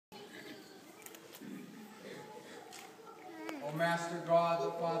O Master God,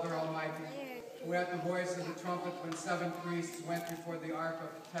 the Father Almighty, who at the voice of the trumpet when 7 priests went before the ark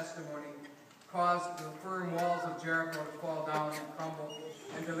of testimony, caused the firm walls of Jericho to fall down and crumble,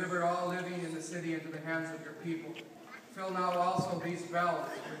 and delivered all living in the city into the hands of your people. Fill now also these bells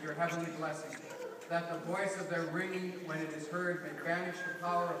with your heavenly blessing, that the voice of their ringing, when it is heard, may banish the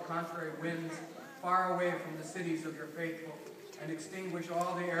power of contrary winds far away from the cities of your faithful, and extinguish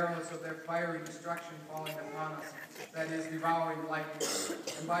all the arrows of their fiery destruction falling upon us, that is, devouring lightning.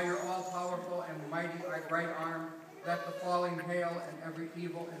 And by your all-powerful and mighty right arm, let the falling hail and every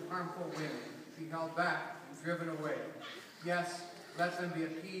evil and harmful wind be held back and driven away. Yes, let them be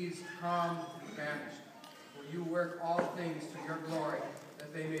appeased, calmed, and banished. For you work all things to your glory,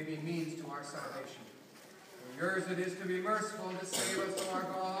 that they may be means to our salvation. For yours it is to be merciful and to save us, O our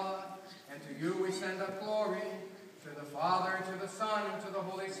God, and to you we send up glory, to the Father, and to the Son, and to the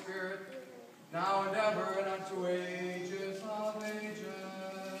Holy Spirit, now and ever, and unto ages of ages.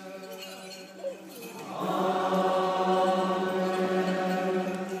 Amen.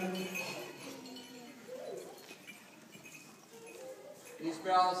 These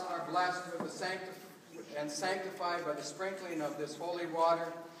bells are blessed with and sanctified by the sprinkling of this holy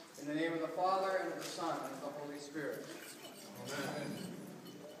water, in the name of the Father, and of the Son, and of the Holy Spirit. Amen.